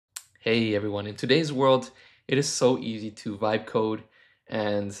Hey everyone, in today's world, it is so easy to vibe code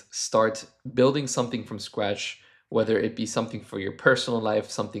and start building something from scratch, whether it be something for your personal life,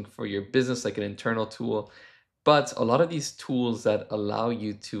 something for your business, like an internal tool. But a lot of these tools that allow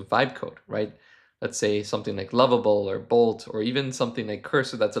you to vibe code, right? Let's say something like Lovable or Bolt, or even something like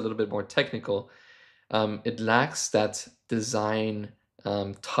Cursor that's a little bit more technical. It lacks that design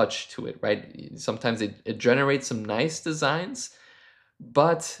touch to it, right? Sometimes it generates some nice designs,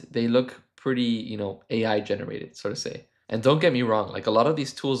 but they look pretty, AI generated, so to say. And don't get me wrong, like a lot of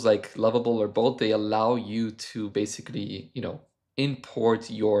these tools like Lovable or Bolt, they allow you to basically,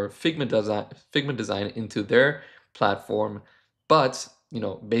 import your Figma design into their platform. But,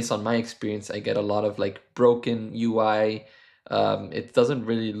 based on my experience, I get a lot of like broken UI. It doesn't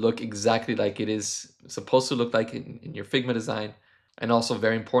really look exactly like it is supposed to look like in your Figma design. And also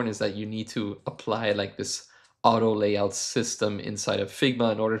very important is that you need to apply like this auto layout system inside of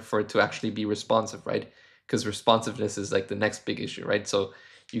Figma in order for it to actually be responsive, right? Because responsiveness is like the next big issue, right? So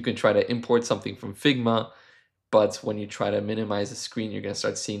you can try to import something from Figma, but when you try to minimize the screen, you're going to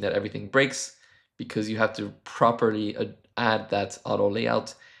start seeing that everything breaks because you have to properly add that auto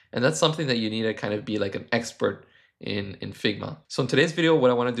layout. And that's something that you need to kind of be like an expert in Figma. So in today's video,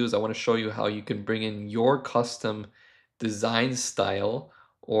 what I want to do is I want to show you how you can bring in your custom design style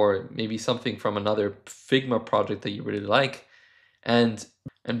or maybe something from another Figma project that you really like and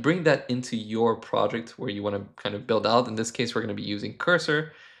bring that into your project where you want to kind of build out. In this case, we're going to be using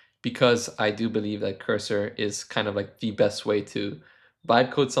Cursor because I do believe that Cursor is kind of like the best way to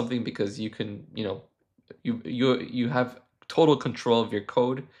vibe code something because you can, you have total control of your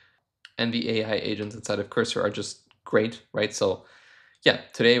code, and the AI agents inside of Cursor are just great, right? So yeah,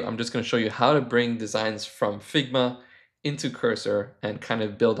 today I'm just going to show you how to bring designs from Figma into Cursor and kind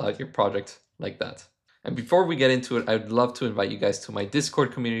of build out your project like that. And before we get into it, I'd love to invite you guys to my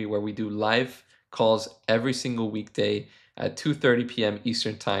Discord community where we do live calls every single weekday at 2:30 p.m.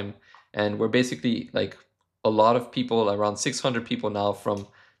 Eastern time. And we're basically like a lot of people, around 600 people now from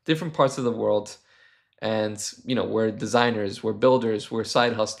different parts of the world. And, we're designers, we're builders, we're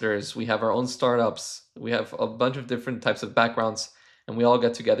side hustlers, we have our own startups, we have a bunch of different types of backgrounds, and we all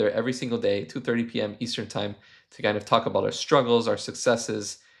get together every single day, 2:30 p.m. Eastern time, to kind of talk about our struggles, our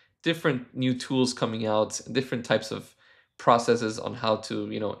successes, different new tools coming out, different types of processes on how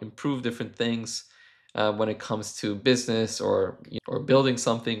to, improve different things when it comes to business or building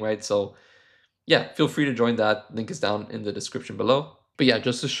something, right? So yeah, feel free to join that. Link is down in the description below. But yeah,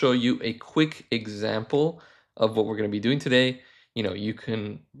 just to show you a quick example of what we're going to be doing today, you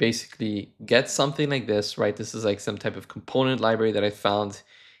can basically get something like this, right? This is like some type of component library that I found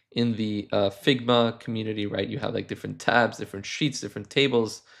in the Figma community, right? You have like different tabs, different sheets, different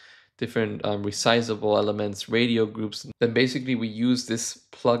tables, different resizable elements, radio groups. Then basically we use this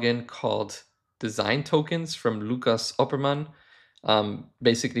plugin called Design Tokens from Lukas Oppermann.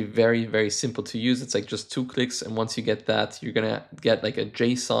 Basically very, very simple to use. It's like just 2 clicks. And once you get that, you're gonna get like a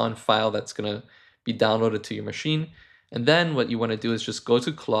JSON file that's gonna be downloaded to your machine. And then what you wanna do is just go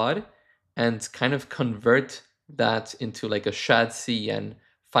to Claude and kind of convert that into like a SHAD-CN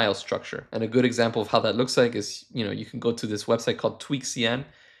file structure. And a good example of how that looks like is, you can go to this website called TweakCN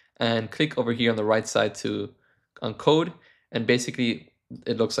and click over here on the right side on code. And basically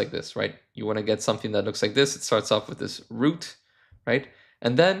it looks like this, right? You wanna get something that looks like this. It starts off with this root, right?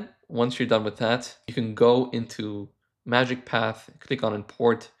 And then once you're done with that, you can go into MagicPath, click on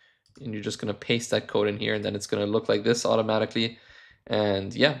import, and you're just gonna paste that code in here, and then it's gonna look like this automatically.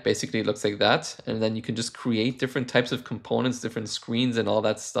 And yeah, basically it looks like that. And then you can just create different types of components, different screens and all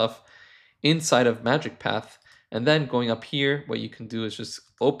that stuff inside of MagicPath. And then going up here, what you can do is just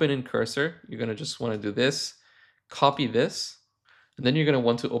open in Cursor. You're gonna just wanna do this, copy this, and then you're gonna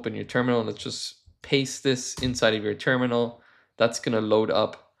want to open your terminal. Let's just paste this inside of your terminal. That's going to load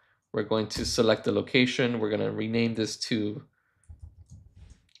up. We're going to select the location. We're going to rename this to,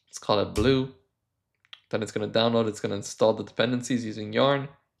 let's call it blue. Then it's going to download. It's going to install the dependencies using Yarn.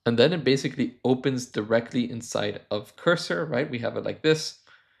 And then it basically opens directly inside of Cursor, right? We have it like this.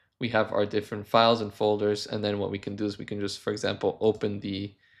 We have our different files and folders. And then what we can do is we can just, for example, open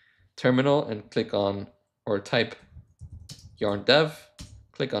the terminal and click on or type yarn dev,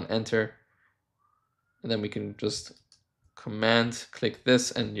 click on enter. And then we can just command click this,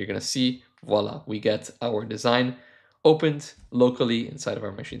 and you're gonna see, voila, we get our design opened locally inside of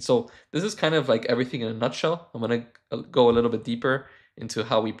our machine. So this is kind of like everything in a nutshell. I'm gonna go a little bit deeper into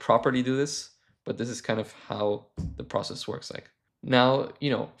how we properly do this, but this is kind of how the process works like. Now,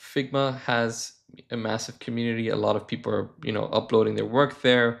 Figma has a massive community. A lot of people are, uploading their work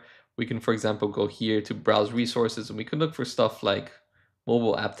there. We can, for example, go here to browse resources, and we can look for stuff like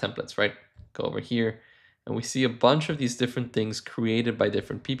mobile app templates, right? Go over here and we see a bunch of these different things created by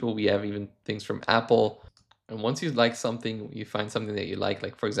different people. We have even things from Apple. And once you like something, you find something that you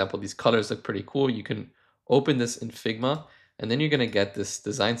like for example, these colors look pretty cool. You can open this in Figma and then you're going to get this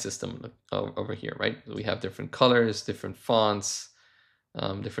design system over here, right? We have different colors, different fonts,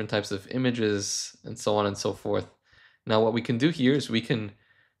 different types of images, and so on and so forth. Now, what we can do here is we can,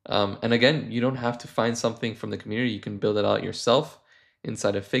 and again, you don't have to find something from the community. You can build it out yourself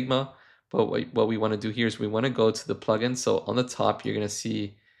inside of Figma. But what we want to do here is we want to go to the plugins. So on the top, you're going to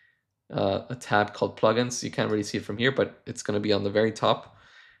see a tab called plugins. You can't really see it from here, but it's going to be on the very top.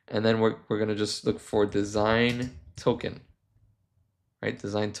 And then we're going to just look for design token, right?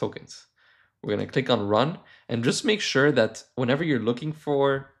 Design tokens. We're going to click on run and just make sure that whenever you're looking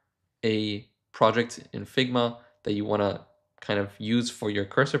for a project in Figma that you want to kind of use for your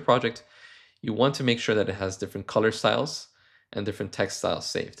cursor project, you want to make sure that it has different color styles and different text styles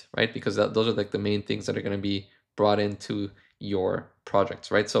saved, right? Because those are like the main things that are going to be brought into your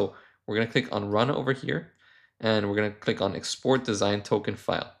projects, right? So we're going to click on run over here and we're going to click on export design token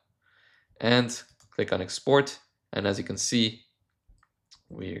file and click on export. And as you can see,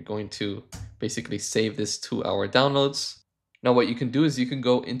 we're going to basically save this to our downloads. Now what you can do is you can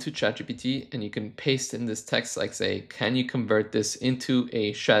go into ChatGPT and you can paste in this text like say, can you convert this into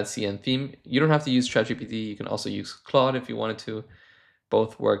a ShadCN theme? You don't have to use ChatGPT. You can also use Claude if you wanted to.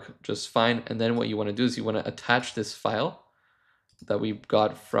 Both work just fine. And then what you want to do is you want to attach this file that we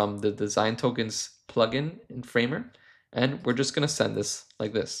got from the design tokens plugin in Framer. And we're just going to send this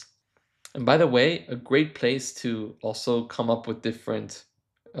like this. And by the way, a great place to also come up with different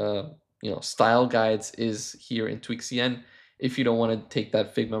style guides is here in TweakCN. If you don't want to take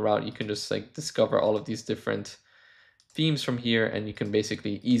that Figma route, you can just like discover all of these different themes from here, and you can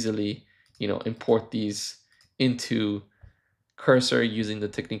basically easily import these into Cursor using the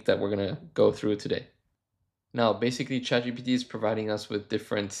technique that we're gonna go through today. Now, basically, ChatGPT is providing us with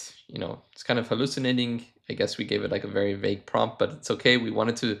different, it's kind of hallucinating. I guess we gave it like a very vague prompt, but it's okay. We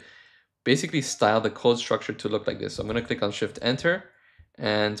wanted to basically style the code structure to look like this. So I'm going to click on Shift Enter.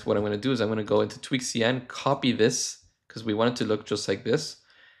 And what I'm going to do is I'm going to go into TweakCN, copy this because we want it to look just like this,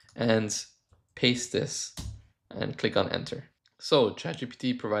 and paste this and click on Enter. So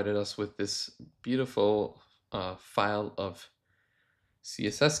ChatGPT provided us with this beautiful file of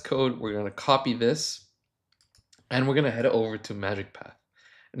CSS code. We're going to copy this and we're going to head over to MagicPath.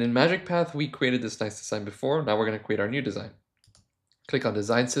 And in MagicPath, we created this nice design before. Now we're going to create our new design. Click on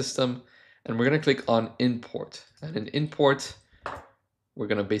Design System, and we're going to click on Import. And in Import, we're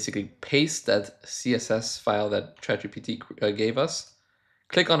going to basically paste that CSS file that ChatGPT gave us.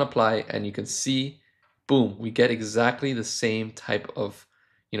 Click on Apply, and you can see, boom, we get exactly the same type of,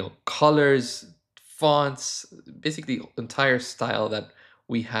 colors, fonts, basically entire style that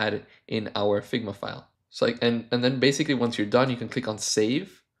we had in our Figma file. So like, and then basically once you're done, you can click on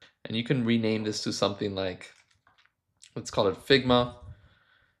Save, and you can rename this to something like, let's call it Figma.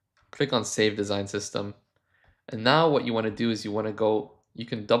 Click on Save Design System. And now what you want to do is you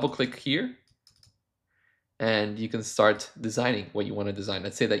can double click here and you can start designing what you want to design.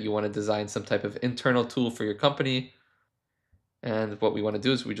 Let's say that you want to design some type of internal tool for your company. And what we want to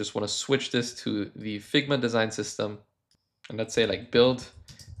do is we just want to switch this to the Figma design system. And let's say like build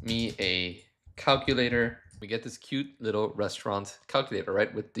me a calculator. We get this cute little restaurant calculator,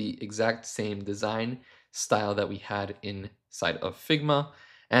 right? With the exact same design style that we had inside of Figma.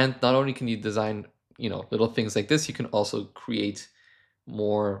 And not only can you design, little things like this, you can also create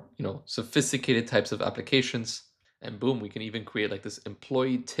more, sophisticated types of applications. And boom, we can even create like this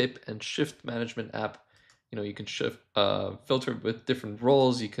employee tip and shift management app. You can filter with different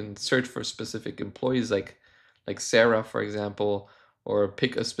roles. You can search for specific employees like Sarah, for example, or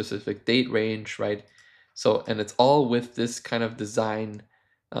pick a specific date range, right? So, and it's all with this kind of design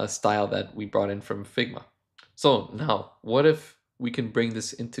style that we brought in from Figma. So now, what if we can bring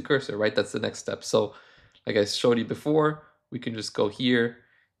this into Cursor, right? That's the next step. So like I showed you before, we can just go here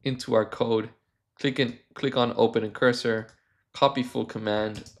into our code, click on Open in Cursor, copy full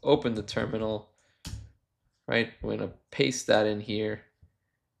command, open the terminal, right? We're gonna paste that in here,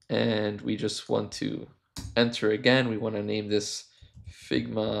 and we just want to enter again. We want to name this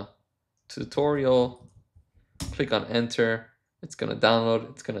Figma tutorial. Click on enter. It's going to download.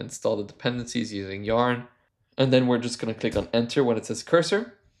 It's going to install the dependencies using Yarn. And then we're just going to click on enter when it says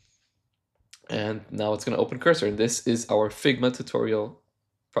cursor. And now it's going to open cursor. And this is our Figma tutorial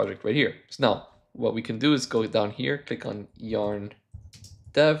project right here. So now what we can do is go down here, click on Yarn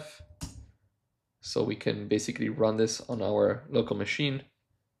dev. So we can basically run this on our local machine.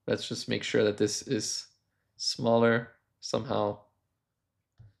 Let's just make sure that this is smaller somehow.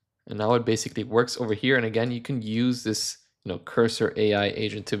 And now it basically works over here. And again, you can use this, cursor AI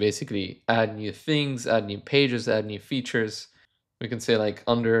agent to basically add new things, add new pages, add new features. We can say like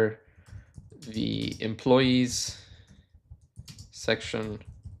under the employees section,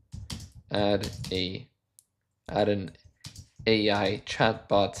 add an AI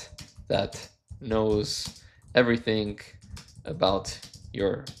chatbot that knows everything about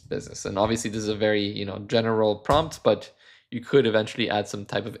your business. And obviously this is a very, general prompt, but you could eventually add some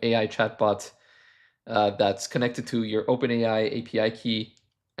type of AI chatbot that's connected to your OpenAI API key,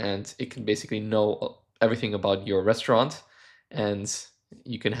 and it can basically know everything about your restaurant, and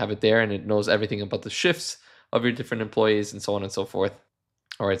you can have it there, and it knows everything about the shifts of your different employees and so on and so forth.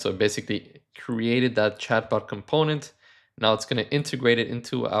 All right, so it basically created that chatbot component. Now it's going to integrate it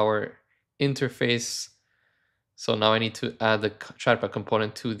into our interface. So now I need to add the chatbot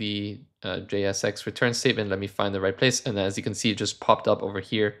component to the JSX return statement. Let me find the right place. And as you can see, it just popped up over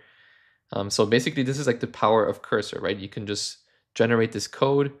here. So basically, this is like the power of Cursor, right? You can just generate this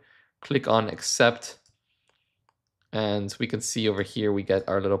code, click on accept, and we can see over here, we get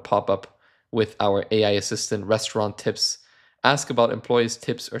our little pop-up with our AI assistant restaurant tips. Ask about employees'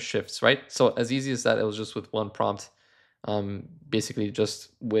 tips or shifts, right? So as easy as that, it was just with one prompt. Basically,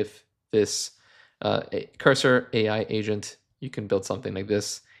 just with this Cursor AI agent, you can build something like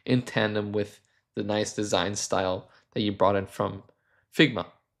this in tandem with the nice design style that you brought in from Figma.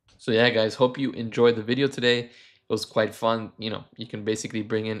 So yeah, guys, hope you enjoyed the video today. It was quite fun. You can basically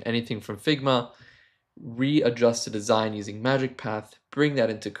bring in anything from Figma, readjust the design using MagicPath, bring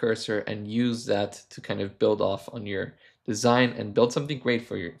that into Cursor, and use that to kind of build off on your design and build something great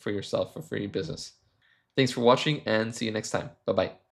for yourself or for your business. Thanks for watching, and see you next time. Bye-bye.